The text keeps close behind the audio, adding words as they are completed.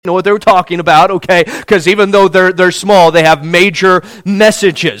know what they were talking about, okay? Because even though they're small, they have major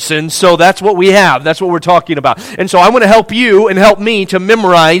messages. And so that's what we have. That's what we're talking about. And so I want to help you and help me to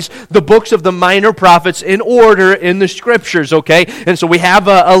memorize the books of the minor prophets in order in the Scriptures, okay? And so we have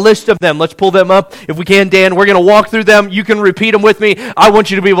a list of them. Let's pull them up if we can, Dan. We're going to walk through them. You can repeat them with me. I want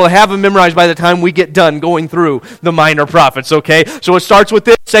you to be able to have them memorized by the time we get done going through the minor prophets, okay? So it starts with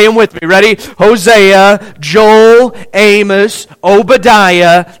this. Say them with me. Ready? Hosea, Joel, Amos,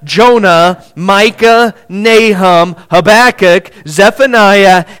 Obadiah, Jonah, Micah, Nahum, Habakkuk,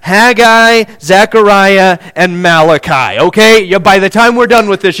 Zephaniah, Haggai, Zechariah, and Malachi. Okay? By the time we're done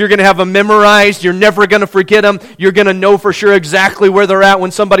with this, you're going to have them memorized. You're never going to forget them. You're going to know for sure exactly where they're at.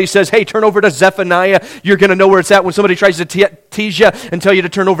 When somebody says, hey, turn over to Zephaniah, you're going to know where it's at. When somebody tries to tease you and tell you to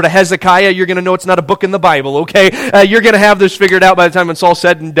turn over to Hezekiah, you're going to know it's not a book in the Bible. Okay? You're going to have this figured out by the time it's all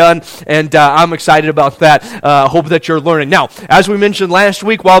said and done. And I'm excited about that. Hope that you're learning. Now, as we mentioned last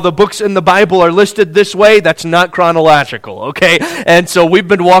week, while the books in the Bible are listed this way, that's not chronological, okay? And so we've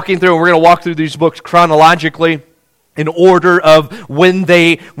been walking through, and we're going to walk through these books chronologically in order of when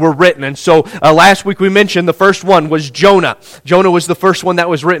they were written. And so last week we mentioned the first one was Jonah. Jonah was the first one that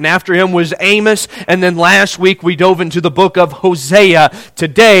was written. After him was Amos. And then last week we dove into the book of Hosea.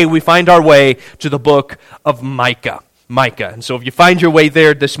 Today we find our way to the book of Micah. And so if you find your way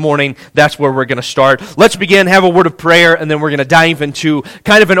there this morning, that's where we're going to start. Let's begin, have a word of prayer, and then we're going to dive into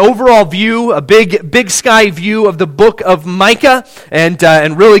kind of an overall view, a big sky view of the book of Micah, and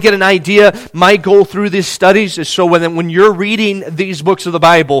really get an idea. My goal through these studies is so when you're reading these books of the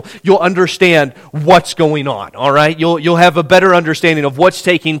Bible, you'll understand what's going on, all right? You'll have a better understanding of what's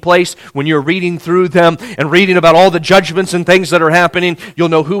taking place when you're reading through them and reading about all the judgments and things that are happening. You'll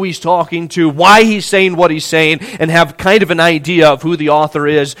know who he's talking to, why he's saying what he's saying, and have kind of an idea of who the author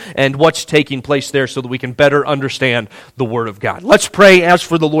is and what's taking place there so that we can better understand the Word of God. Let's pray, ask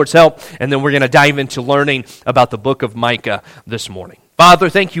for the Lord's help, and then we're going to dive into learning about the book of Micah this morning. Father,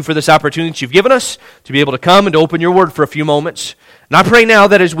 thank you for this opportunity that you've given us to be able to come and to open your Word for a few moments. And I pray now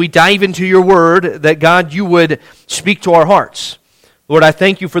that as we dive into your Word, that God, you would speak to our hearts. Lord, I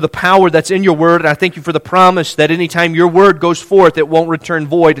thank you for the power that's in your Word, and I thank you for the promise that anytime your Word goes forth, it won't return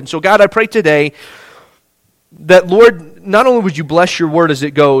void. And so God, I pray today that, Lord, not only would you bless your word as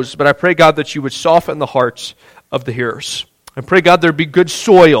it goes, but I pray, God, that you would soften the hearts of the hearers. I pray, God, there be good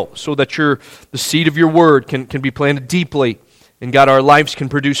soil so that the seed of your word can be planted deeply. And, God, our lives can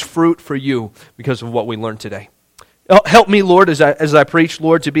produce fruit for you because of what we learned today. Help me, Lord, as I preach,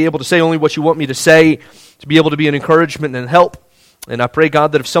 Lord, to be able to say only what you want me to say, to be able to be an encouragement and help. And I pray,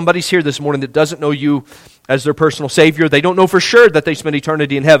 God, that if somebody's here this morning that doesn't know you as their personal Savior, they don't know for sure that they spend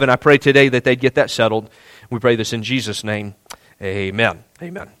eternity in heaven, I pray today that they'd get that settled. We pray this in Jesus' name. Amen.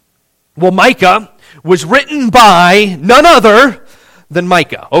 Amen. Well, Micah was written by none other than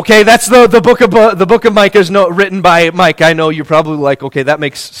Micah. Okay, that's the book of Micah is written by Micah. I know you're probably like, okay, that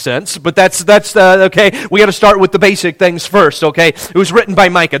makes sense, but that's okay. We got to start with the basic things first. Okay, it was written by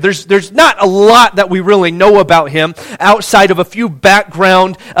Micah. There's not a lot that we really know about him outside of a few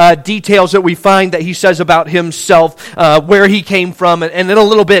background details that we find that he says about himself, where he came from, and then a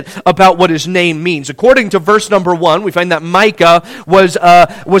little bit about what his name means. According to verse number 1, we find that Micah was a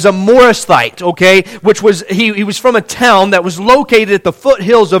Morasthite. Okay, which was he was from a town that was located at the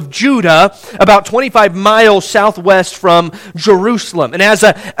foothills of Judah, about 25 miles southwest from Jerusalem. And as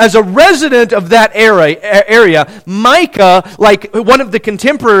a resident of that area, Micah, like one of the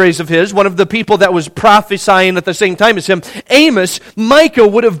contemporaries of his, one of the people that was prophesying at the same time as him, Amos, Micah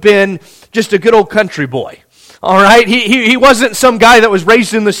would have been just a good old country boy. All right, he wasn't some guy that was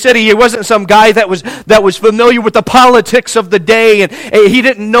raised in the city. He wasn't some guy that was familiar with the politics of the day, and he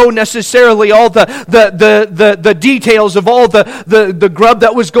didn't know necessarily all the details of all the grub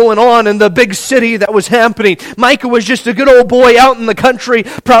that was going on in the big city that was happening. Micah was just a good old boy out in the country,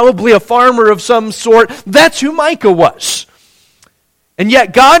 probably a farmer of some sort. That's who Micah was. And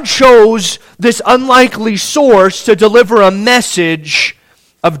yet God chose this unlikely source to deliver a message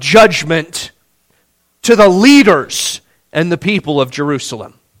of judgment to the leaders and the people of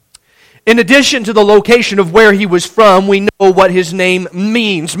Jerusalem. In addition to the location of where he was from, we know what his name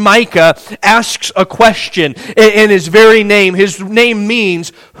means. Micah asks a question in his very name. His name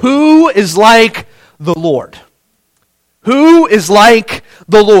means, who is like the Lord? Who is like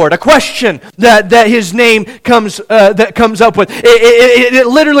the Lord? A question that his name comes up with. It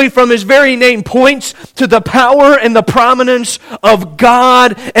literally from his very name points to the power and the prominence of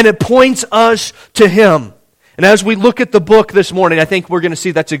God, and it points us to Him. And as we look at the book this morning, I think we're going to see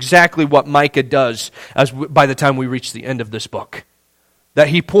that's exactly what Micah does by the time we reach the end of this book. That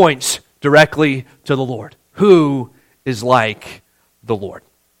he points directly to the Lord. Who is like the Lord?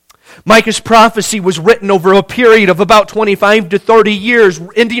 Micah's prophecy was written over a period of about 25 to 30 years,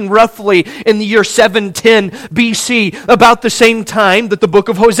 ending roughly in the year 710 BC, about the same time that the book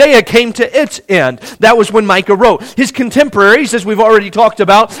of Hosea came to its end. That was when Micah wrote. His contemporaries, as we've already talked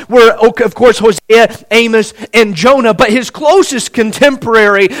about, were, of course, Hosea, Amos, and Jonah, but his closest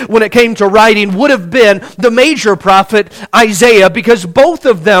contemporary when it came to writing would have been the major prophet Isaiah, because both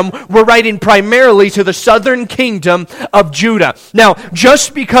of them were writing primarily to the southern kingdom of Judah. Now,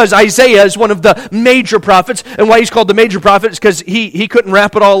 just because Isaiah is one of the major prophets, and why he's called the major prophet is because he couldn't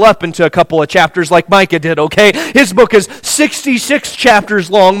wrap it all up into a couple of chapters like Micah did, okay? His book is 66 chapters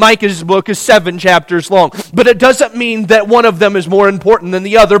long. Micah's book is 7 chapters long. But it doesn't mean that one of them is more important than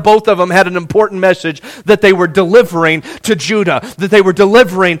the other. Both of them had an important message that they were delivering to Judah, that they were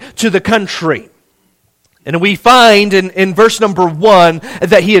delivering to the country. And we find in verse number 1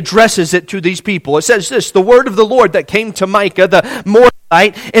 that he addresses it to these people. It says this, "The word of the Lord that came to Micah, the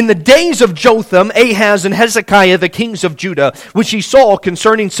Mormonite, in the days of Jotham, Ahaz, and Hezekiah, the kings of Judah, which he saw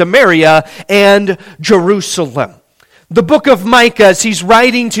concerning Samaria and Jerusalem." The book of Micah, as he's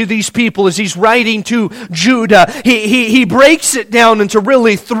writing to these people, as he's writing to Judah, he breaks it down into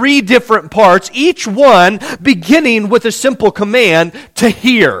really 3 different parts, each one beginning with a simple command to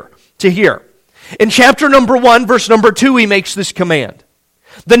hear, to hear. In chapter number 1, verse number 2, he makes this command.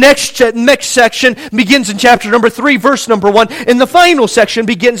 The next section begins in chapter number 3, verse number 1, and the final section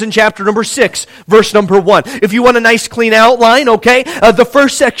begins in chapter number 6, verse number 1. If you want a nice clean outline, okay, the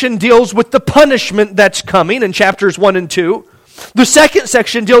first section deals with the punishment that's coming in chapters 1 and 2. The second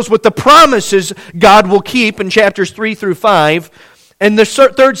section deals with the promises God will keep in chapters 3 through 5. And the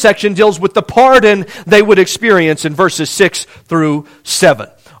third section deals with the pardon they would experience in verses 6 through 7.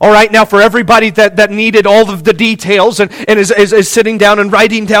 All right, now for everybody that needed all of the details and is sitting down and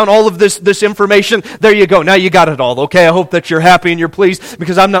writing down all of this information, there you go. Now you got it all, okay? I hope that you're happy and you're pleased,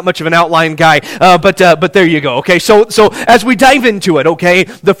 because I'm not much of an outline guy, but there you go, okay? So as we dive into it, okay,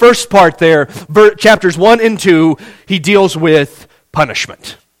 the first part there, chapters 1 and 2, he deals with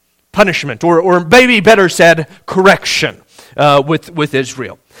punishment. Punishment, or maybe better said, correction with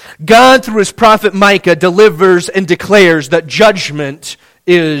Israel. God, through his prophet Micah, delivers and declares that judgment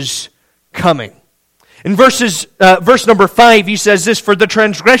is coming. In verse number 5, he says this, "For the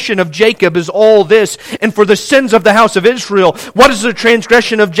transgression of Jacob is all this, and for the sins of the house of Israel. What is the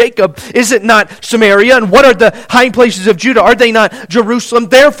transgression of Jacob? Is it not Samaria? And what are the high places of Judah? Are they not Jerusalem?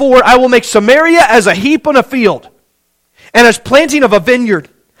 Therefore I will make Samaria as a heap on a field, and as planting of a vineyard.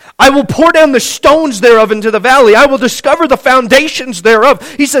 I will pour down the stones thereof into the valley. I will discover the foundations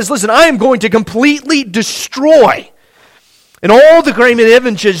thereof." He says, listen, I am going to completely destroy. "And all the graven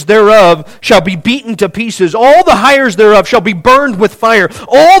images thereof shall be beaten to pieces. All the hires thereof shall be burned with fire.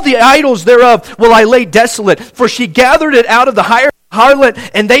 All the idols thereof will I lay desolate. For she gathered it out of the hire harlot,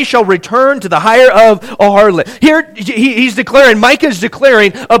 and they shall return to the hire of a harlot." Here he's declaring, Micah is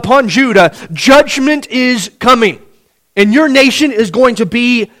declaring upon Judah, judgment is coming. And your nation is going to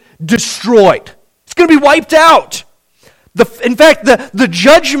be destroyed. It's going to be wiped out. In fact, the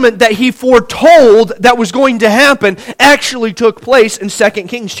judgment that he foretold that was going to happen actually took place in 2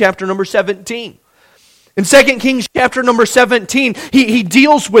 Kings chapter number 17. In 2 Kings chapter number 17, he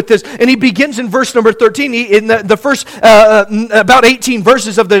deals with this, and he begins in verse number 13. In the first about 18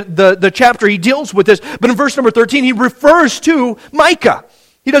 verses of the chapter, he deals with this. But in verse number 13, he refers to Micah.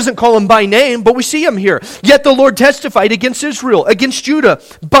 He doesn't call him by name, but we see him here. "Yet the Lord testified against Israel, against Judah,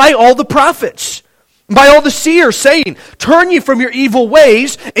 by all the prophets, by all the seers, saying, Turn ye from your evil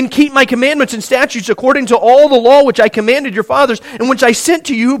ways, and keep my commandments and statutes according to all the law which I commanded your fathers, and which I sent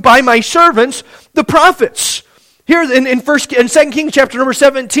to you by my servants, the prophets." Here in 2 Kings chapter number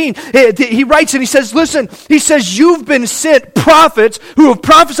 17, he writes and he says, listen, he says, "You've been sent prophets who have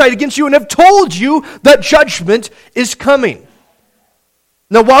prophesied against you and have told you that judgment is coming."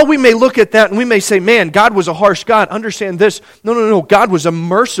 Now, while we may look at that and we may say, man, God was a harsh God, understand this. No. God was a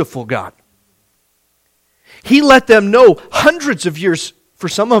merciful God. He let them know hundreds of years, for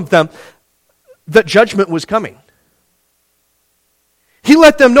some of them, that judgment was coming. He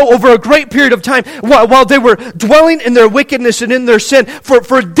let them know over a great period of time, while they were dwelling in their wickedness and in their sin,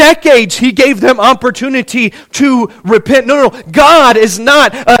 for decades he gave them opportunity to repent. No. God is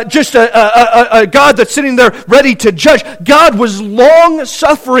not just a God that's sitting there ready to judge. God was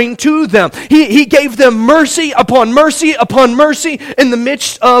long-suffering to them. He gave them mercy upon mercy upon mercy in the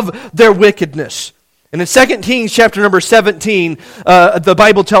midst of their wickedness. And in 2 Kings chapter number 17, the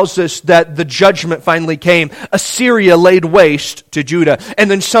Bible tells us that the judgment finally came. Assyria laid waste to Judah.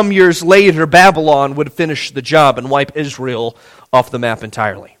 And then some years later, Babylon would finish the job and wipe Israel off the map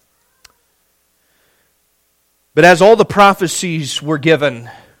entirely. But as all the prophecies were given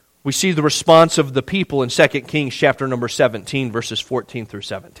We see the response of the people in 2 Kings chapter number 17, verses 14 through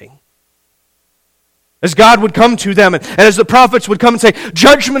 17. As God would come to them, and as the prophets would come and say,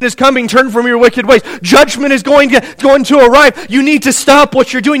 judgment is coming, turn from your wicked ways. Judgment is going to arrive. You need to stop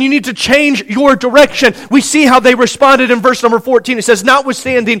what you're doing. You need to change your direction. We see how they responded in verse number 14. It says,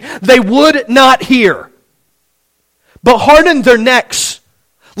 notwithstanding, they would not hear, but hardened their necks,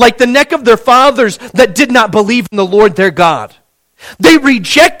 like the neck of their fathers that did not believe in the Lord their God. They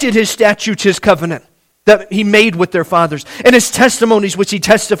rejected his statutes, his covenant that he made with their fathers, and his testimonies which he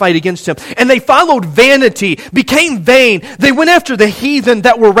testified against him. And they followed vanity, became vain. They went after the heathen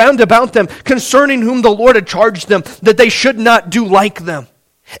that were round about them, concerning whom the Lord had charged them, that they should not do like them.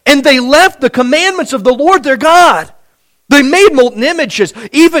 And they left the commandments of the Lord their God. They made molten images,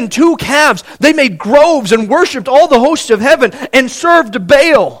 even 2 calves. They made groves and worshipped all the hosts of heaven and served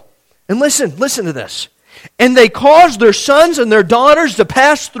Baal. And listen to this. And they caused their sons and their daughters to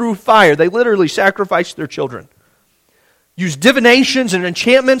pass through fire. They literally sacrificed their children. Used divinations and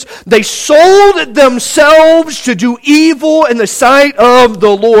enchantments. They sold themselves to do evil in the sight of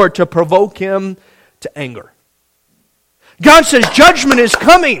the Lord, to provoke him to anger. God says judgment is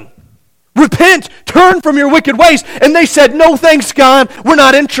coming. Repent, turn from your wicked ways. And they said, no thanks, God. We're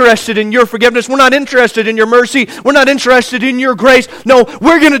not interested in your forgiveness. We're not interested in your mercy. We're not interested in your grace. No,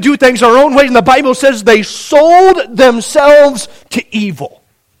 we're going to do things our own way. And the Bible says they sold themselves to evil,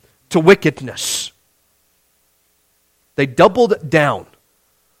 to wickedness. They doubled down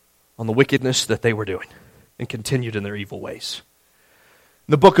on the wickedness that they were doing and continued in their evil ways.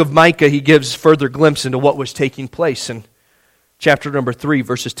 In the book of Micah, he gives further glimpse into what was taking place. And chapter number 3,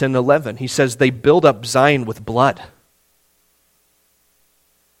 verses 10 and 11, he says, they build up Zion with blood.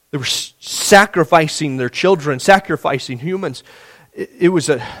 They were sacrificing their children, sacrificing humans. It was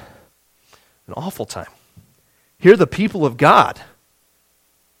an awful time. Here the people of God,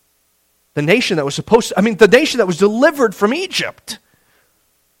 the nation that was the nation that was delivered from Egypt,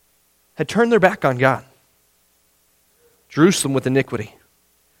 had turned their back on God. Jerusalem with iniquity.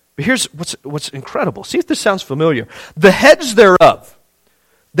 But here's what's incredible. See if this sounds familiar. The heads thereof,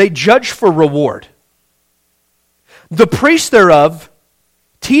 they judge for reward. The priests thereof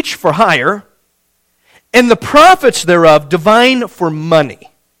teach for hire, and the prophets thereof divine for money.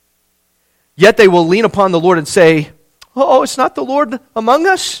 Yet they will lean upon the Lord and say, oh, it's not the Lord among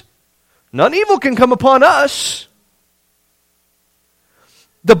us? None evil can come upon us.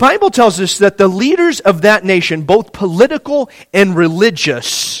 The Bible tells us that the leaders of that nation, both political and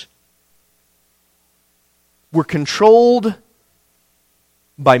religious, were controlled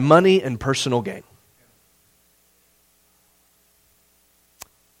by money and personal gain.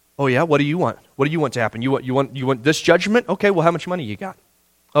 Oh yeah, what do you want? What do you want to happen? You want this judgment? Okay, well, how much money you got?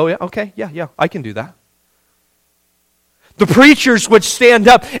 Oh yeah, okay, yeah, I can do that. The preachers would stand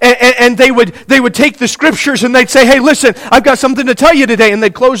up and they would take the scriptures and they'd say, hey, listen, I've got something to tell you today. And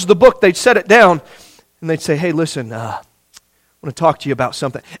they'd close the book, they'd set it down, and they'd say, hey, listen, I want to talk to you about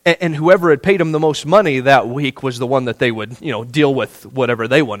something. And whoever had paid them the most money that week was the one that they would, deal with whatever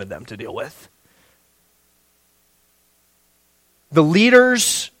they wanted them to deal with. The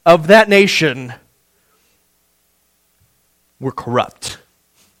leaders of that nation were corrupt.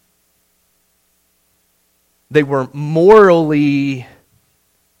 They were morally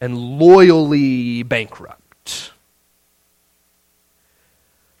and loyally bankrupt.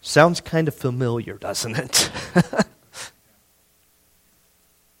 Sounds kind of familiar, doesn't it?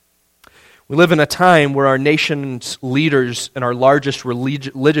 We live in a time where our nation's leaders and our largest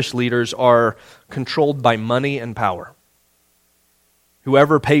religious leaders are controlled by money and power.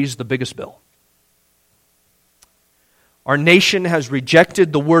 Whoever pays the biggest bill. Our nation has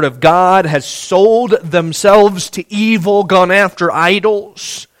rejected the Word of God, has sold themselves to evil, gone after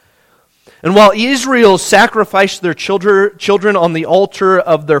idols. And while Israel sacrificed their children on the altar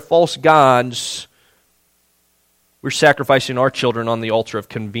of their false gods, we're sacrificing our children on the altar of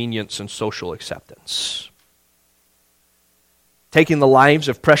convenience and social acceptance. Taking the lives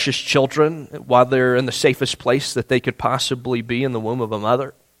of precious children while they're in the safest place that they could possibly be, in the womb of a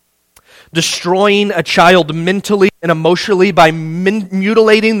mother. Destroying a child mentally and emotionally by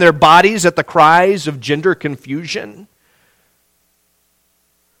mutilating their bodies at the cries of gender confusion.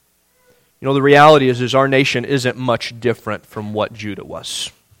 The reality is our nation isn't much different from what Judah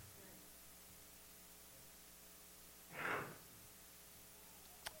was.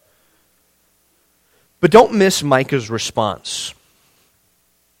 But don't miss Micah's response.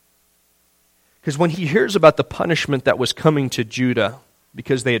 Because when he hears about the punishment that was coming to Judah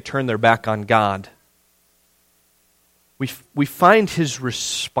because they had turned their back on God, we find his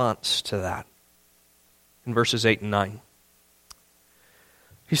response to that in verses 8 and 9.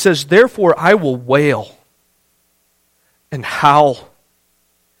 He says, therefore I will wail and howl.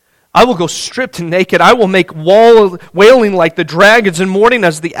 I will go stripped and naked. I will make wailing like the dragons and mourning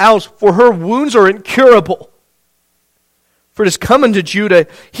as the owls, for her wounds are incurable. For it has come unto Judah,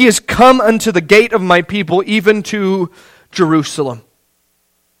 he has come unto the gate of my people, even to Jerusalem.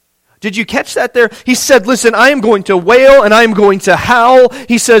 Did you catch that there? He said, listen, I am going to wail and I am going to howl.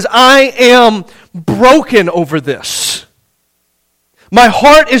 He says, I am broken over this. My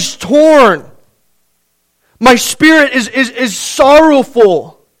heart is torn. My spirit is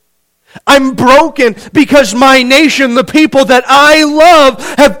sorrowful. I'm broken because my nation, the people that I love,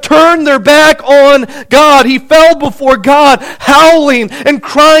 have turned their back on God. He fell before God, howling and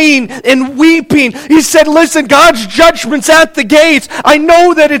crying and weeping. He said, listen, God's judgment's at the gates. I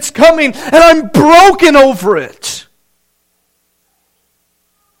know that it's coming, and I'm broken over it.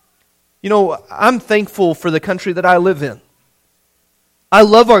 You know, I'm thankful for the country that I live in. I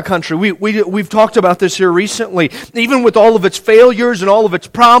love our country. We've talked about this here recently. Even with all of its failures and all of its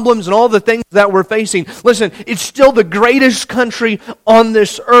problems and all the things that we're facing, listen, it's still the greatest country on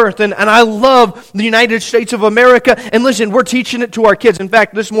this earth. And I love the United States of America. And listen, we're teaching it to our kids. In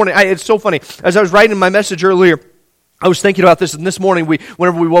fact, this morning, it's so funny. As I was writing my message earlier, I was thinking about this, and this morning,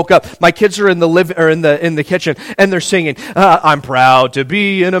 whenever we woke up, my kids are in the kitchen, and they're singing, "I'm proud to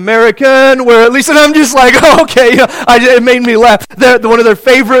be an American." Where at least, and I'm just like, oh, okay, it made me laugh. One of their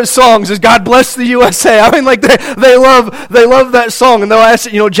favorite songs is "God Bless the USA." I mean, like they love that song, and they'll ask,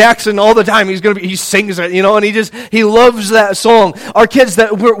 Jackson all the time. He sings it, and he loves that song. Our kids,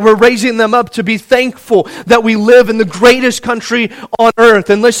 that we're raising them up to be thankful that we live in the greatest country on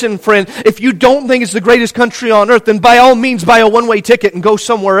earth. And listen, friend, if you don't think it's the greatest country on earth, then by all means, buy a one-way ticket and go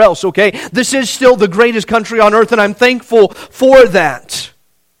somewhere else, okay? This is still the greatest country on earth, and I'm thankful for that.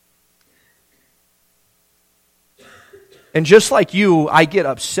 And just like you, I get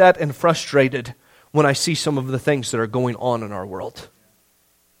upset and frustrated when I see some of the things that are going on in our world.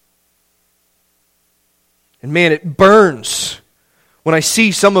 And man, it burns when I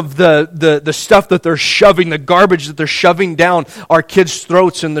see some of the stuff that they're shoving, the garbage that they're shoving down our kids'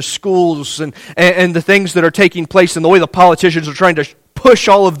 throats in the schools, and the things that are taking place, and the way the politicians are trying to push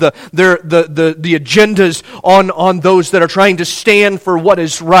all of the agendas on those that are trying to stand for what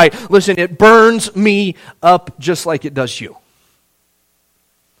is right. Listen, it burns me up just like it does you.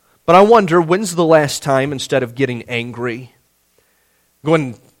 But I wonder, when's the last time, instead of getting angry,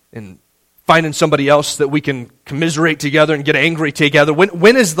 going and finding somebody else that we can commiserate together and get angry together,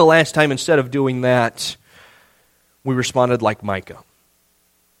 when is the last time, instead of doing that, we responded like Micah?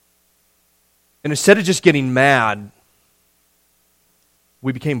 And instead of just getting mad,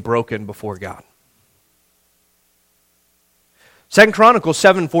 we became broken before God. 2 Chronicles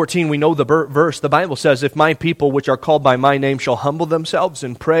 7:14, we know the verse. The Bible says, "If my people which are called by my name shall humble themselves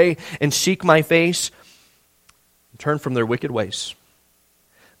and pray and seek my face and turn from their wicked ways,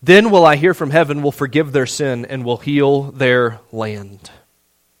 then will I hear from heaven, will forgive their sin, and will heal their land."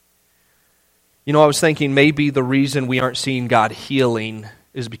 I was thinking maybe the reason we aren't seeing God healing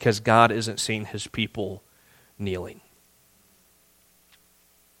is because God isn't seeing His people kneeling.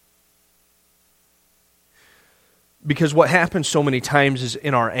 Because what happens so many times is,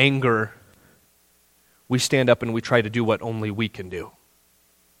 in our anger, we stand up and we try to do what only we can do.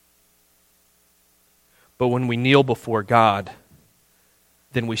 But when we kneel before God,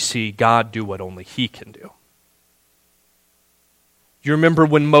 then we see God do what only He can do. You remember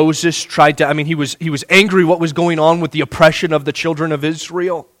when Moses tried to, he was angry what was going on with the oppression of the children of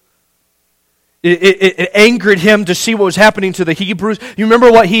Israel. It angered him to see what was happening to the Hebrews. You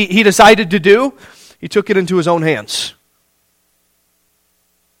remember what he decided to do? He took it into his own hands.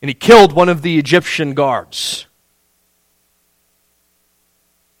 And he killed one of the Egyptian guards.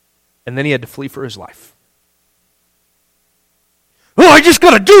 And then he had to flee for his life. Oh, I just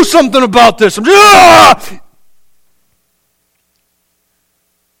got to do something about this.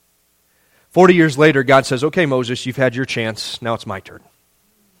 40 years later, God says, "Okay, Moses, you've had your chance. Now it's my turn.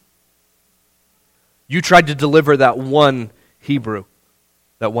 You tried to deliver that one Hebrew,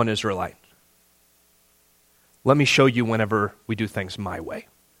 that one Israelite. Let me show you whenever we do things my way."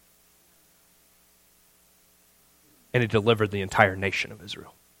 And He delivered the entire nation of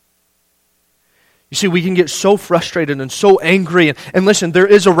Israel. You see, we can get so frustrated and so angry. And listen, there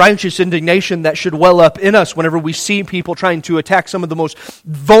is a righteous indignation that should well up in us whenever we see people trying to attack some of the most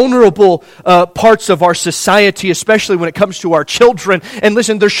vulnerable parts of our society, especially when it comes to our children. And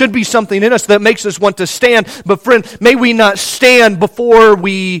listen, there should be something in us that makes us want to stand. But friend, may we not stand before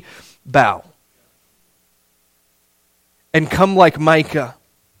we bow. And come like Micah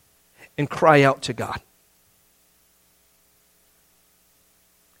and cry out to God.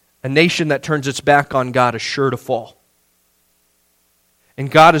 A nation that turns its back on God is sure to fall. And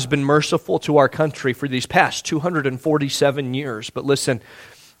God has been merciful to our country for these past 247 years. But listen,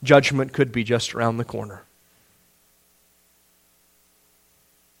 judgment could be just around the corner.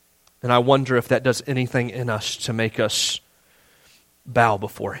 And I wonder if that does anything in us to make us bow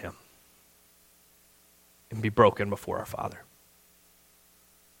before Him and be broken before our Father.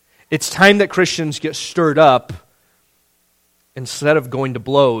 It's time that Christians get stirred up. Instead of going to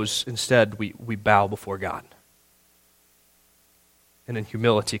blows, instead we bow before God. And in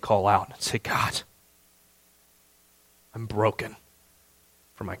humility call out and say, God, I'm broken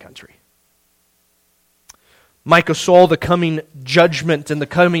for my country. Micah saw the coming judgment and the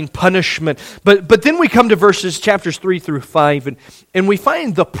coming punishment. But then we come to chapters 3 through 5, and we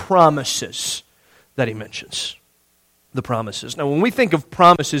find the promises that he mentions. The promises. Now, when we think of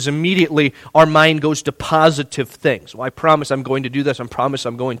promises, immediately our mind goes to positive things. Well, I promise I'm going to do this. I promise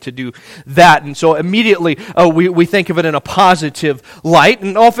I'm going to do that. And so immediately we think of it in a positive light.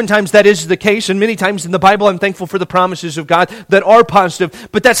 And oftentimes that is the case. And many times in the Bible, I'm thankful for the promises of God that are positive.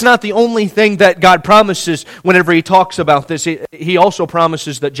 But that's not the only thing that God promises whenever He talks about this. He also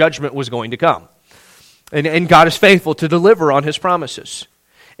promises that judgment was going to come. And God is faithful to deliver on His promises.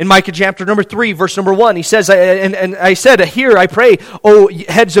 In Micah chapter number 3, verse number 1, he says, and I said, hear, I pray, O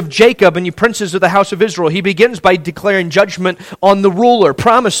heads of Jacob and you princes of the house of Israel. He begins by declaring judgment on the ruler,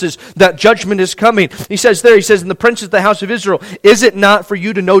 promises that judgment is coming. He says, and the princes of the house of Israel, is it not for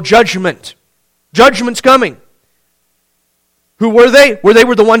you to know judgment? Judgment's coming. Who were they? They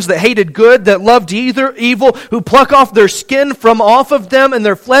were the ones that hated good, that loved evil, who pluck off their skin from off of them and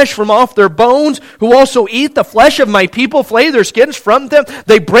their flesh from off their bones, who also eat the flesh of my people, flay their skins from them.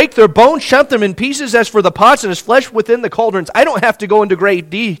 They break their bones, chop them in pieces as for the pots and his flesh within the cauldrons. I don't have to go into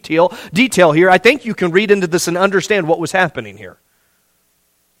great detail here. I think you can read into this and understand what was happening here.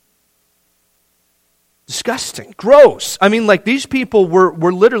 Disgusting, gross. I mean, like these people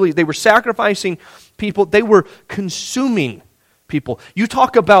were literally, they were sacrificing people. They were consuming people. You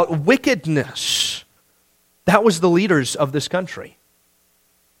talk about wickedness. That was the leaders of this country.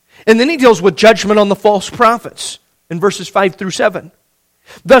 And then he deals with judgment on the false prophets in verses 5 through 7.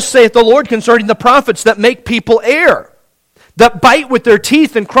 Thus saith the Lord concerning the prophets that make people err, that bite with their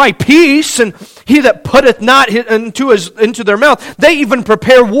teeth and cry peace, and he that putteth not into their mouth, they even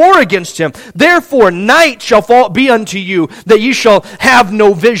prepare war against him. Therefore night shall be unto you, that ye shall have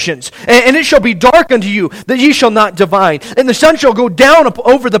no visions, and it shall be dark unto you, that ye shall not divine. And the sun shall go down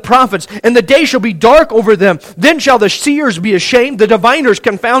over the prophets, and the day shall be dark over them. Then shall the seers be ashamed, the diviners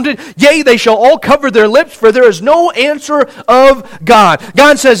confounded. Yea, they shall all cover their lips, for there is no answer of God.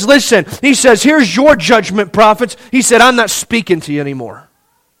 God says, listen, He says, here's your judgment, prophets. He said, I'm not speaking to you anymore.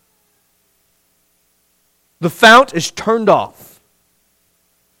 The fount is turned off.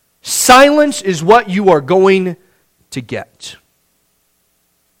 Silence is what you are going to get.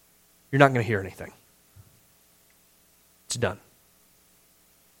 You're not going to hear anything. It's done.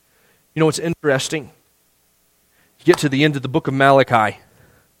 You know what's interesting? You get to the end of the book of Malachi.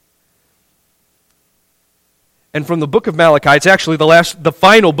 And from the book of Malachi, it's actually the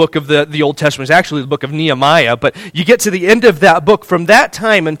final book of the Old Testament. It's actually the book of Nehemiah. But you get to the end of that book. From that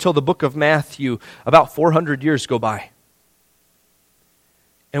time until the book of Matthew, about 400 years go by.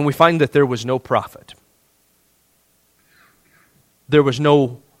 And we find that there was no prophet. There was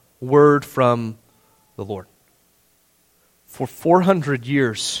no word from the Lord. For 400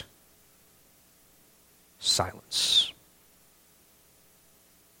 years, silence.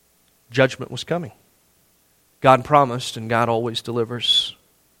 Judgment was coming. God promised, and God always delivers.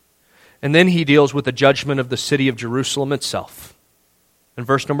 And then he deals with the judgment of the city of Jerusalem itself. In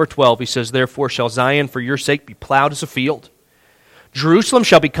verse number 12, he says, Therefore shall Zion for your sake be plowed as a field. Jerusalem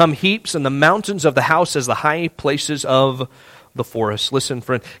shall become heaps, and the mountains of the house as the high places of the forest. Listen,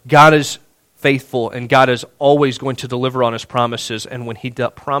 friend, God is faithful, and God is always going to deliver on His promises. And when He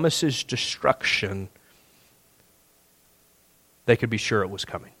promises destruction, they could be sure it was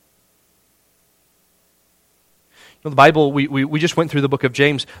coming. The Bible, we just went through the book of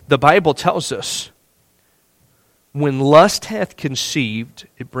James. The Bible tells us, when lust hath conceived,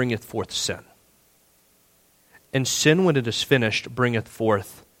 it bringeth forth sin. And sin, when it is finished, bringeth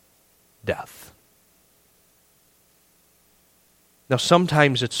forth death. Now,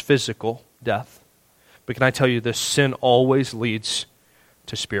 sometimes it's physical death. But can I tell you this? Sin always leads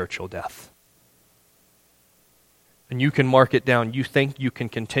to spiritual death. And you can mark it down. You think you can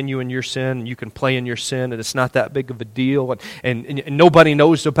continue in your sin, you can play in your sin, and it's not that big of a deal, and nobody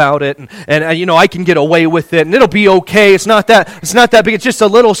knows about it, and I can get away with it, and it'll be okay. It's not that big. It's just a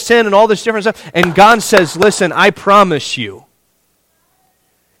little sin and all this different stuff. And God says, listen, I promise you,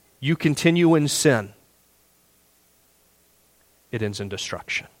 you continue in sin, it ends in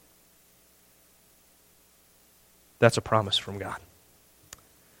destruction. That's a promise from God.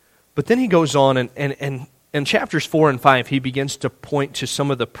 But then he goes on, and in chapters 4 and 5, he begins to point to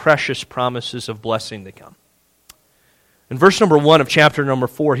some of the precious promises of blessing to come. In verse number 1 of chapter number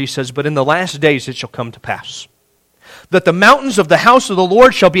 4, he says, "But in the last days it shall come to pass, that the mountains of the house of the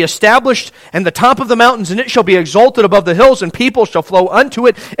Lord shall be established, and the top of the mountains, and it shall be exalted above the hills, and people shall flow unto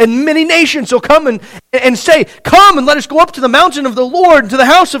it, and many nations shall come and say, Come, and let us go up to the mountain of the Lord, and to the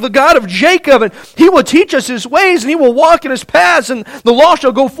house of the God of Jacob, and he will teach us his ways, and he will walk in his paths, and the law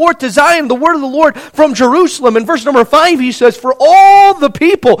shall go forth to Zion, the word of the Lord from Jerusalem." In verse number 5, he says, "For all the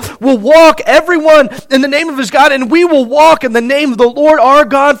people will walk, everyone in the name of his God, and we will walk in the name of the Lord our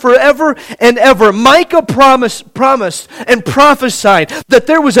God forever and ever." Micah promised and prophesied that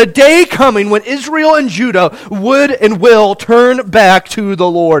there was a day coming when Israel and Judah would and will turn back to the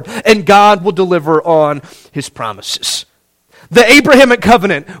Lord, and God will deliver on his promises. The Abrahamic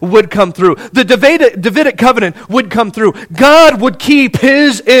covenant would come through. The Davidic covenant would come through. God would keep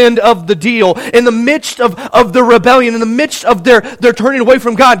his end of the deal. In the midst of the rebellion, in the midst of their turning away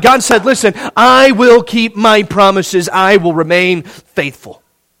from God, God said, "Listen, I will keep my promises. I will remain faithful."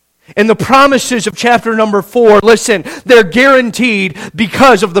 And the promises of chapter number 4, listen, they're guaranteed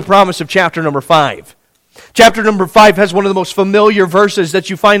because of the promise of chapter number 5. Chapter number 5 has one of the most familiar verses that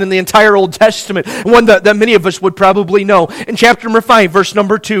you find in the entire Old Testament, one that many of us would probably know. In chapter number 5, verse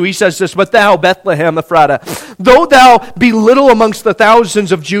number 2, he says this, "But thou, Bethlehem Ephratah, though thou be little amongst the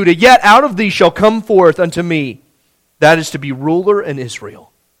thousands of Judah, yet out of thee shall come forth unto me, that is to be ruler in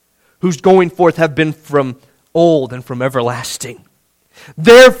Israel, whose going forth have been from old and from everlasting.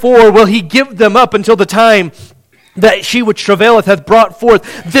 Therefore will he give them up until the time that she which travaileth hath brought forth.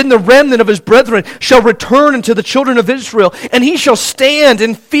 Then the remnant of his brethren shall return unto the children of Israel, and he shall stand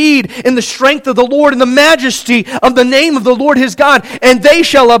and feed in the strength of the Lord, in the majesty of the name of the Lord his God, and they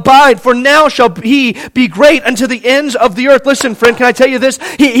shall abide, for now shall he be great unto the ends of the earth." Listen, friend, can I tell you this?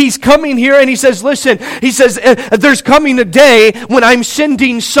 He's coming here and he says, listen, he says, there's coming a day when I'm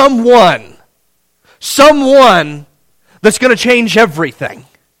sending someone that's going to change everything.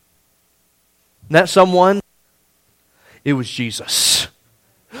 And that someone, it was Jesus.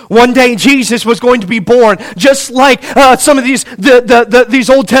 One day Jesus was going to be born, just like some of these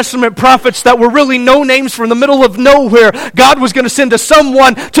Old Testament prophets that were really no names from the middle of nowhere. God was going to send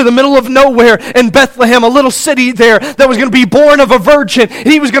someone to the middle of nowhere in Bethlehem, a little city there that was going to be born of a virgin.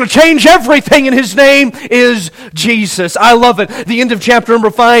 And he was going to change everything, and his name is Jesus. I love it. The end of chapter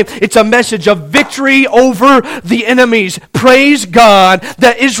number 5, it's a message of victory over the enemies. Praise God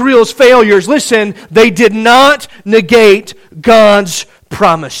that Israel's failures, listen, they did not negate God's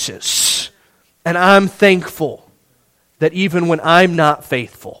promises. And I'm thankful that even when I'm not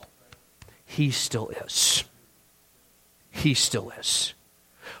faithful, he still is. He still is.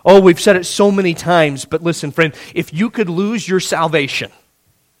 Oh, we've said it so many times, but listen, friend, if you could lose your salvation,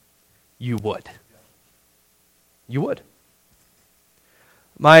 you would. You would.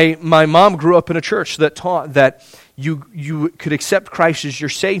 My mom grew up in a church that taught that you could accept Christ as your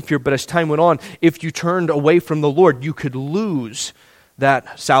Savior, but as time went on, if you turned away from the Lord, you could lose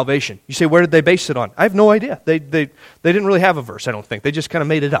that salvation. You say, where did they base it on? I have no idea. They didn't really have a verse, I don't think. They just kind of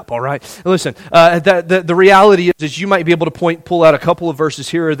made it up, all right? Listen, the reality is you might be able to pull out a couple of verses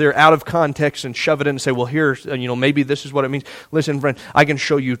here or there out of context and shove it in and say, well, here, maybe this is what it means. Listen, friend, I can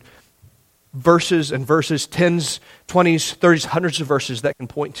show you verses and verses, 10s, 20s, 30s, hundreds of verses that can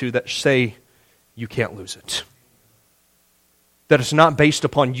point to that say you can't lose it. That it's not based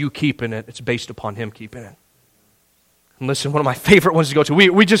upon you keeping it, it's based upon him keeping it. And listen, one of my favorite ones to go to.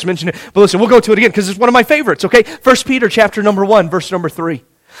 We just mentioned it, but listen, we'll go to it again because it's one of my favorites, okay? 1 Peter chapter number 1, verse number 3.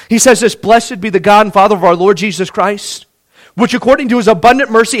 He says this, "Blessed be the God and Father of our Lord Jesus Christ, which according to his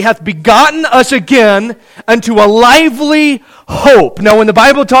abundant mercy hath begotten us again unto a lively hope." Now, when the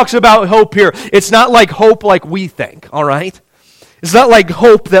Bible talks about hope here, it's not like hope like we think, all right? It's not like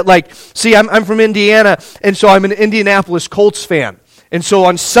hope that I'm from Indiana, and so I'm an Indianapolis Colts fan. And so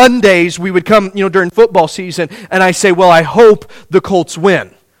on Sundays, we would come, during football season, and I say, well, I hope the Colts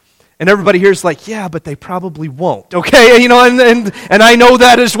win. And everybody here is like, yeah, but they probably won't, okay? And I know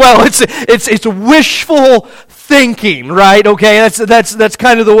that as well. It's wishful thinking, right? Okay, that's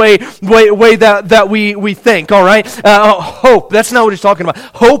kind of the way that we think, all right? Hope, that's not what he's talking about.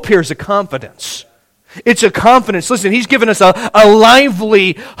 Hope here is a confidence. It's a confidence. Listen, he's given us a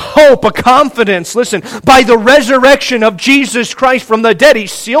lively hope, a confidence. Listen, by the resurrection of Jesus Christ from the dead, he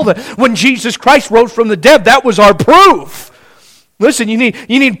sealed it. When Jesus Christ rose from the dead, that was our proof. Listen, you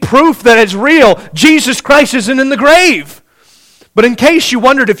need proof that it's real. Jesus Christ isn't in the grave. But in case you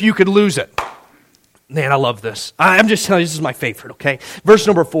wondered if you could lose it, man, I love this. I'm just telling you, this is my favorite, okay? Verse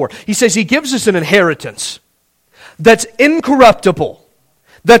number 4. He says, He gives us an inheritance that's incorruptible,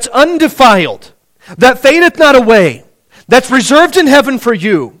 that's undefiled, that fadeth not away, that's reserved in heaven for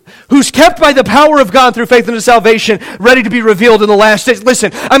you, who's kept by the power of God through faith unto salvation, ready to be revealed in the last days.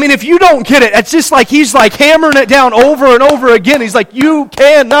 Listen, I mean, if you don't get it, it's just like he's like hammering it down over and over again. He's like, you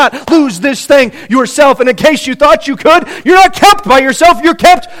cannot lose this thing yourself. And in case you thought you could, you're not kept by yourself. You're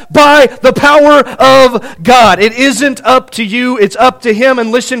kept by the power of God. It isn't up to you. It's up to Him.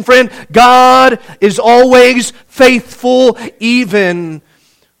 And listen, friend, God is always faithful, even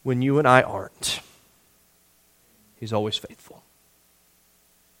when you and I aren't. He's always faithful.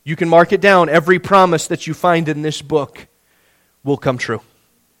 You can mark it down. Every promise that you find in this book will come true.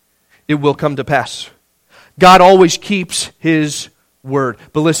 It will come to pass. God always keeps His word.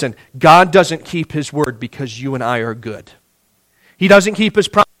 But listen, God doesn't keep His word because you and I are good. He doesn't keep His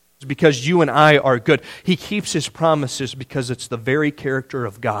promises because you and I are good. He keeps His promises because it's the very character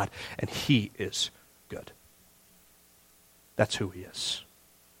of God, and He is good. That's who He is.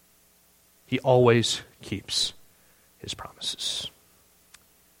 He always keeps His promises.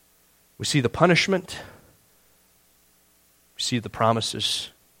 We see the punishment, we see the promises,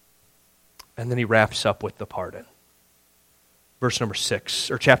 and then He wraps up with the pardon. Verse number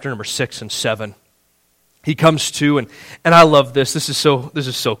 6, or chapter number 6 and 7. He comes to, and I love this. This is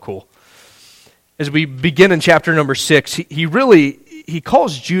so cool. As we begin in chapter number 6, he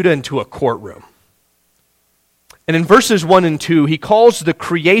calls Judah into a courtroom. And in verses 1 and 2, he calls the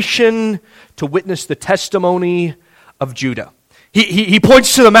creation to witness the testimony of Judah. He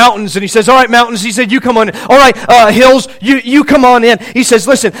points to the mountains and he says, all right, mountains, he said, you come on in. All right, hills, you come on in. He says,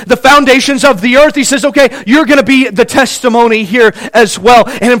 listen, the foundations of the earth, he says, okay, you're going to be the testimony here as well.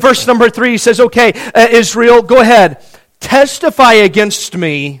 And in verse number 3, he says, okay, Israel, go ahead. Testify against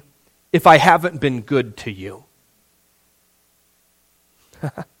me if I haven't been good to you.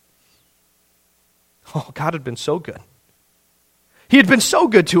 Oh, God had been so good. He had been so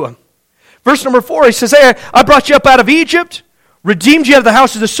good to him. Verse number 4, he says, hey, I brought you up out of Egypt, redeemed you out of the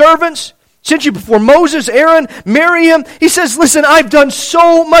house of the servants, sent you before Moses, Aaron, Miriam. He says, listen, I've done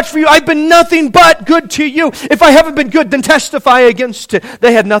so much for you. I've been nothing but good to you. If I haven't been good, then testify against it.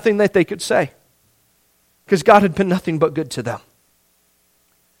 They had nothing that they could say because God had been nothing but good to them.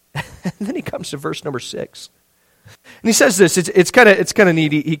 And then he comes to verse number 6. And he says this, it's kind of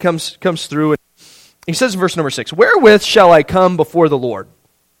neat. He comes through and he says in verse number 6, wherewith shall I come before the Lord?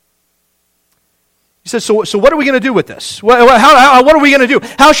 He says, so what are we going to do with this? What are we going to do?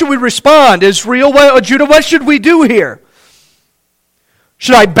 How should we respond? Israel, Judah, what should we do here?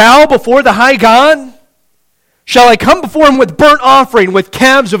 Should I bow before the high God? Shall I come before Him with burnt offering, with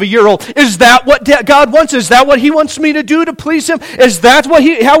calves of a year old? Is that what God wants? Is that what He wants me to do to please Him? Is that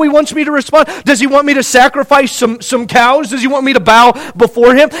how He wants me to respond? Does He want me to sacrifice some cows? Does He want me to bow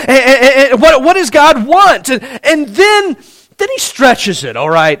before Him? And what does God want? And then He stretches it, all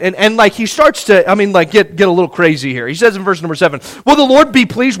right? And like he starts to, get a little crazy here. He says in verse number 7, will the Lord be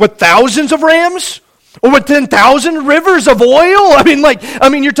pleased with thousands of rams? Or with 10,000 rivers of oil?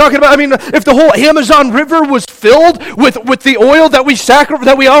 You're talking about, if the whole Amazon River was filled with the oil that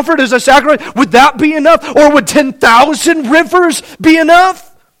we offered as a sacrifice, would that be enough? Or would 10,000 rivers be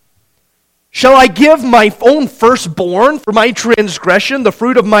enough? Shall I give my own firstborn for my transgression, the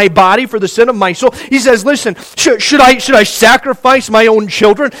fruit of my body for the sin of my soul? He says, listen, should I sacrifice my own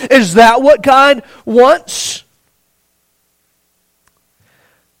children? Is that what God wants?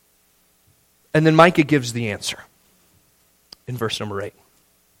 And then Micah gives the answer in verse number 8.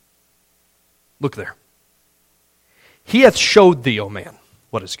 Look there. He hath showed thee, O man,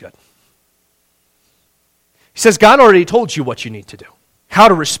 what is good. He says, God already told you what you need to do, how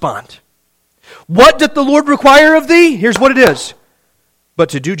to respond. What doth the Lord require of thee? Here's what it is. But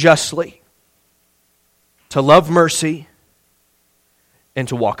to do justly, to love mercy, and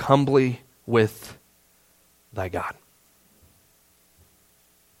to walk humbly with thy God.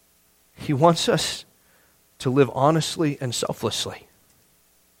 He wants us to live honestly and selflessly.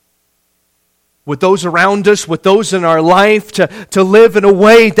 With those around us, with those in our life, to live in a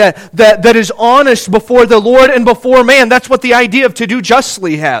way that is honest before the Lord and before man. That's what the idea of to do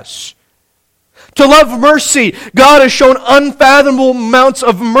justly has. To love mercy. God has shown unfathomable amounts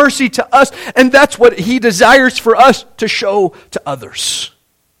of mercy to us, and that's what He desires for us to show to others.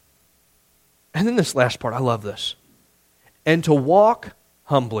 And then this last part, I love this. And to walk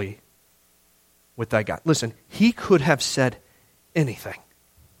humbly with thy God. Listen, He could have said anything.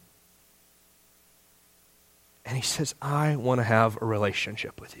 And He says, I want to have a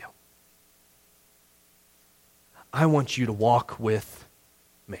relationship with you. I want you to walk with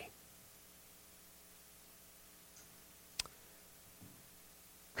me.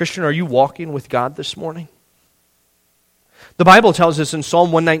 Christian, are you walking with God this morning? The Bible tells us in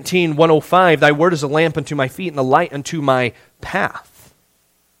Psalm 119, 105, thy word is a lamp unto my feet and a light unto my path.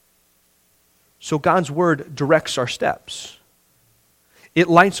 So God's word directs our steps. It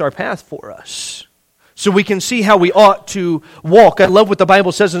lights our path for us, so we can see how we ought to walk. I love what the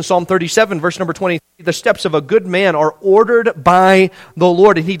Bible says in Psalm 37, verse number 23. The steps of a good man are ordered by the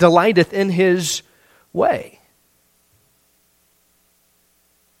Lord, and he delighteth in his way.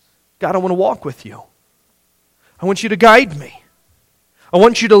 God, I want to walk with you. I want you to guide me. I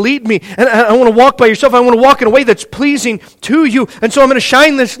want you to lead me. And I want to walk by yourself. I want to walk in a way that's pleasing to you. And so I'm going to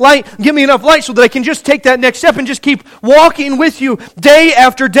shine this light, give me enough light so that I can just take that next step and just keep walking with you day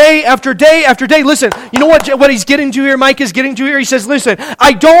after day after day after day. Listen, you know what he's getting to here, Micah is getting to here? He says, listen,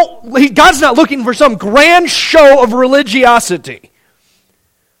 God's not looking for some grand show of religiosity.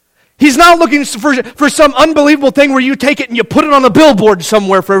 He's not looking for some unbelievable thing where you take it and you put it on a billboard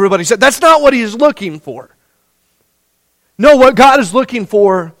somewhere for everybody. That's not what he's looking for. No, what God is looking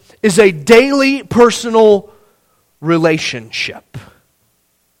for is a daily personal relationship.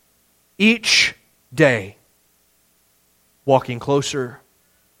 Each day, walking closer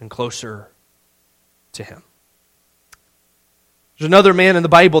and closer to Him. There's another man in the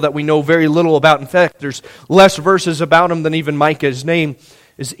Bible that we know very little about. In fact, there's less verses about him than even Micah. His name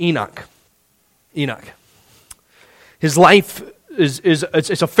is Enoch. His life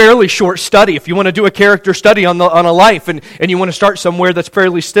it's a fairly short study. If you want to do a character study on a life and you want to start somewhere that's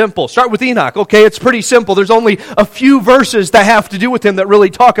fairly simple, start with Enoch. Okay, it's pretty simple. There's only a few verses that have to do with him that really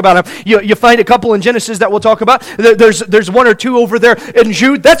talk about him. You find a couple in Genesis that we'll talk about. There's one or two over there in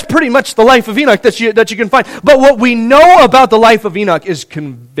Jude. That's pretty much the life of Enoch that you can find. But what we know about the life of Enoch is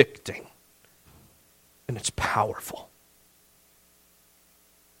convicting, and it's powerful.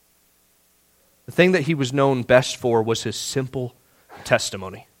 The thing that he was known best for was his simple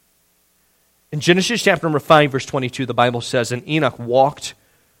testimony. In Genesis chapter number 5, verse 22, the Bible says, and Enoch walked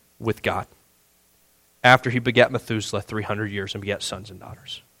with God after he begat Methuselah 300 years and begat sons and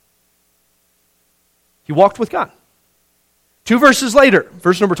daughters. He walked with God. 2 verses later,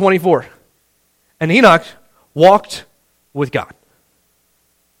 verse number 24, and Enoch walked with God,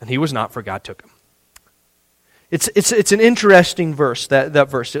 and he was not, for God took him. It's an interesting verse, that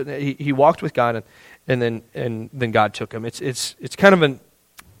verse. He walked with God, and then God took him. It's kind of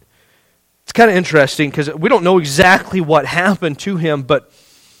interesting because we don't know exactly what happened to him, but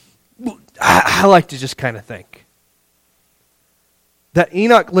I like to just kind of think that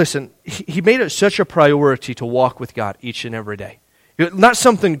Enoch, listen, he made it such a priority to walk with God each and every day. Not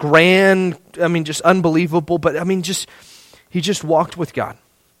something grand, just unbelievable, but he just walked with God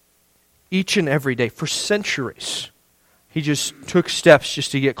each and every day for centuries. He just took steps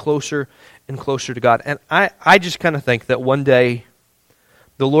just to get closer and closer to God. And I just kind of think that one day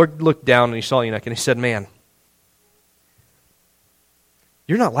the Lord looked down and he saw Enoch and he said, man,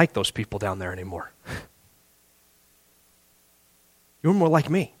 you're not like those people down there anymore. You're more like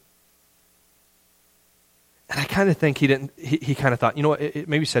me. And I kind of think he kind of thought, you know what, it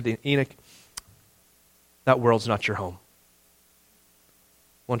maybe said to Enoch, that world's not your home.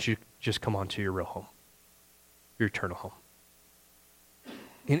 Why don't you just come on to your real home, your eternal home.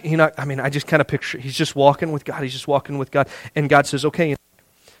 Enoch, I just kind of picture, he's just walking with God, and God says, okay,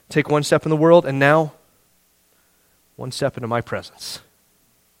 take one step in the world, and now one step into my presence.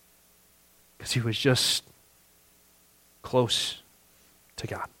 Because he was just close to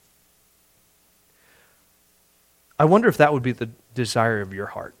God. I wonder if that would be the desire of your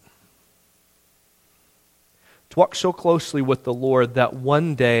heart. To walk so closely with the Lord that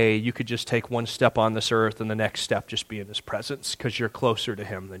one day you could just take one step on this earth and the next step just be in His presence because you're closer to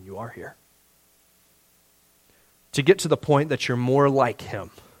Him than you are here. To get to the point that you're more like Him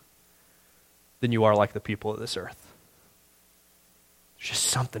than you are like the people of this earth. There's just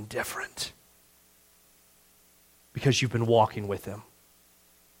something different. Because you've been walking with Him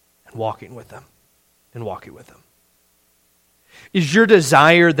and walking with Him and walking with Him. Is your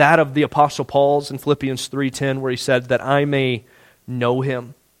desire that of the Apostle Paul's in Philippians 3:10 where he said that I may know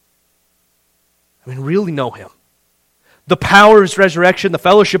Him? Really know Him. The power of His resurrection, the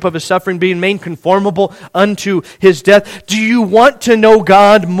fellowship of His suffering, being made conformable unto His death. Do you want to know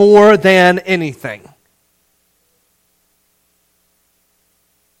God more than anything?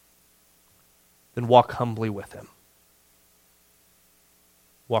 Then walk humbly with Him.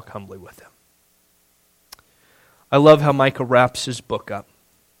 Walk humbly with Him. I love how Micah wraps his book up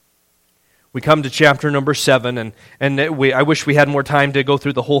We come to chapter number 7, and I wish we had more time to go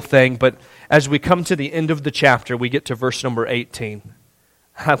through the whole thing, but as we come to the end of the chapter, we get to verse number 18.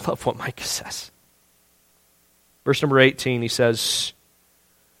 I love what Micah says. Verse number 18, he says,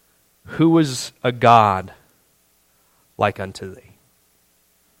 "Who is a God like unto thee?"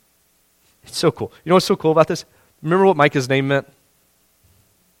 It's so cool. You know what's so cool about this? Remember what Micah's name meant?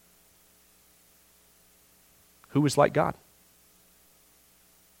 Who is like God?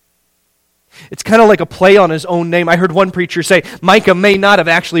 It's kind of like a play on his own name. I heard one preacher say Micah may not have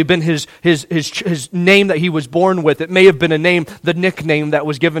actually been his name that he was born with. It may have been a name, the nickname that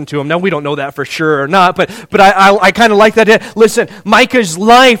was given to him. Now, we don't know that for sure or not, but I kind of like that. Listen, Micah's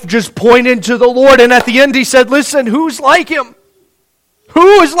life just pointed to the Lord, and at the end he said, listen, who's like him?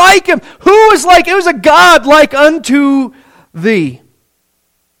 Who is like him? Who is like, it was a God like unto thee,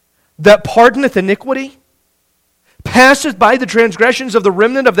 that pardoneth iniquity, passeth by the transgressions of the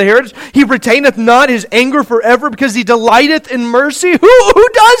remnant of the heritage. He retaineth not his anger forever, because he delighteth in mercy. Who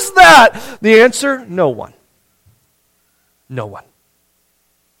does that? The answer, no one. No one.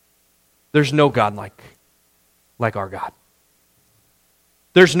 There's no God like our God.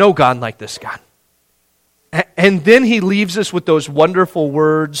 There's no God like this God. And then he leaves us with those wonderful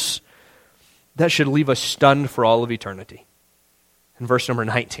words that should leave us stunned for all of eternity. In verse number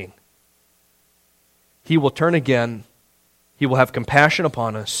 19. He will turn again. He will have compassion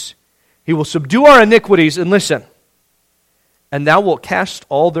upon us. He will subdue our iniquities. And listen, and thou wilt cast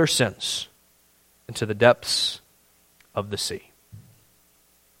all their sins into the depths of the sea.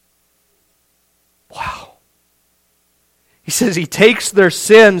 Wow. He says he takes their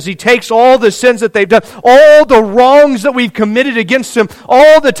sins. He takes all the sins that they've done, all the wrongs that we've committed against him,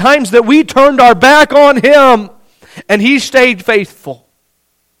 all the times that we turned our back on him, and he stayed faithful.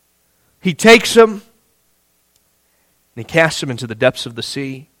 He takes them, and he casts them into the depths of the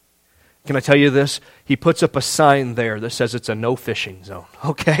sea. Can I tell you this? He puts up a sign there that says it's a no fishing zone,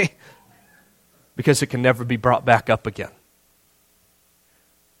 okay? Because it can never be brought back up again.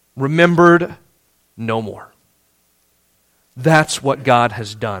 Remembered no more. That's what God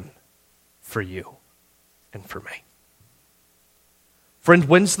has done for you and for me. Friend,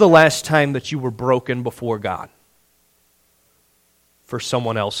 when's the last time that you were broken before God for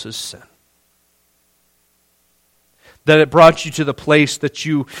someone else's sin? That it brought you to the place that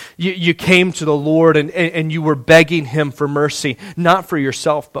you came to the Lord and you were begging him for mercy, not for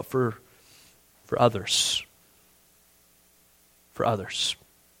yourself, but for others. For others.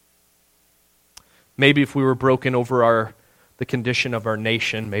 Maybe if we were broken over the condition of our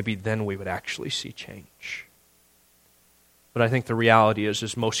nation, maybe then we would actually see change. But I think the reality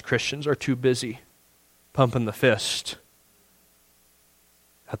is most Christians are too busy pumping the fist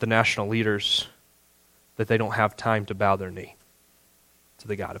at the national leaders that they don't have time to bow their knee to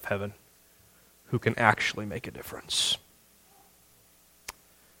the God of heaven who can actually make a difference.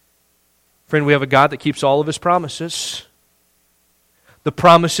 Friend, we have a God that keeps all of his promises. The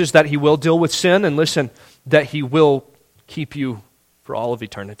promises that he will deal with sin, and listen, that he will keep you for all of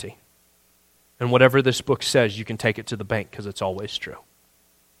eternity. And whatever this book says, you can take it to the bank because it's always true.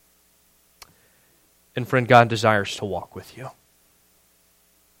 And friend, God desires to walk with you.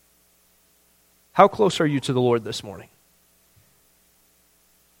 How close are you to the Lord this morning?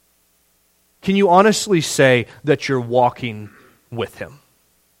 Can you honestly say that you're walking with him?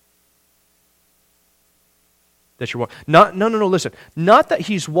 That you're no, listen. Not that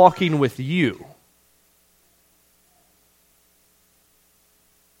he's walking with you.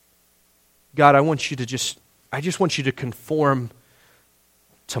 God, I just want you to conform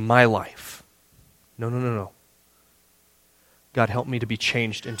to my life. No. God, help me to be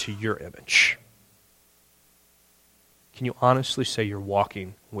changed into your image. Can you honestly say you're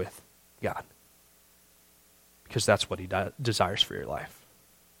walking with God? Because that's what he desires for your life.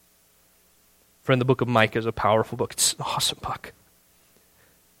 Friend, the book of Micah is a powerful book. It's an awesome book.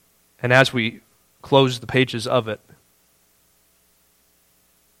 And as we close the pages of it,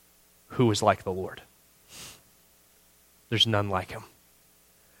 who is like the Lord? There's none like him.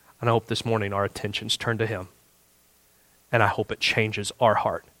 And I hope this morning our attentions turn to him. And I hope it changes our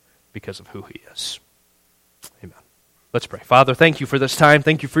heart because of who he is. Amen. Let's pray. Father, thank you for this time.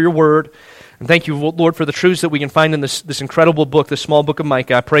 Thank you for your word. And thank you, Lord, for the truths that we can find in this incredible book, this small book of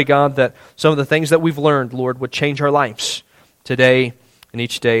Micah. I pray, God, that some of the things that we've learned, Lord, would change our lives today and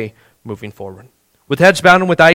each day moving forward. With heads bowed and with eyes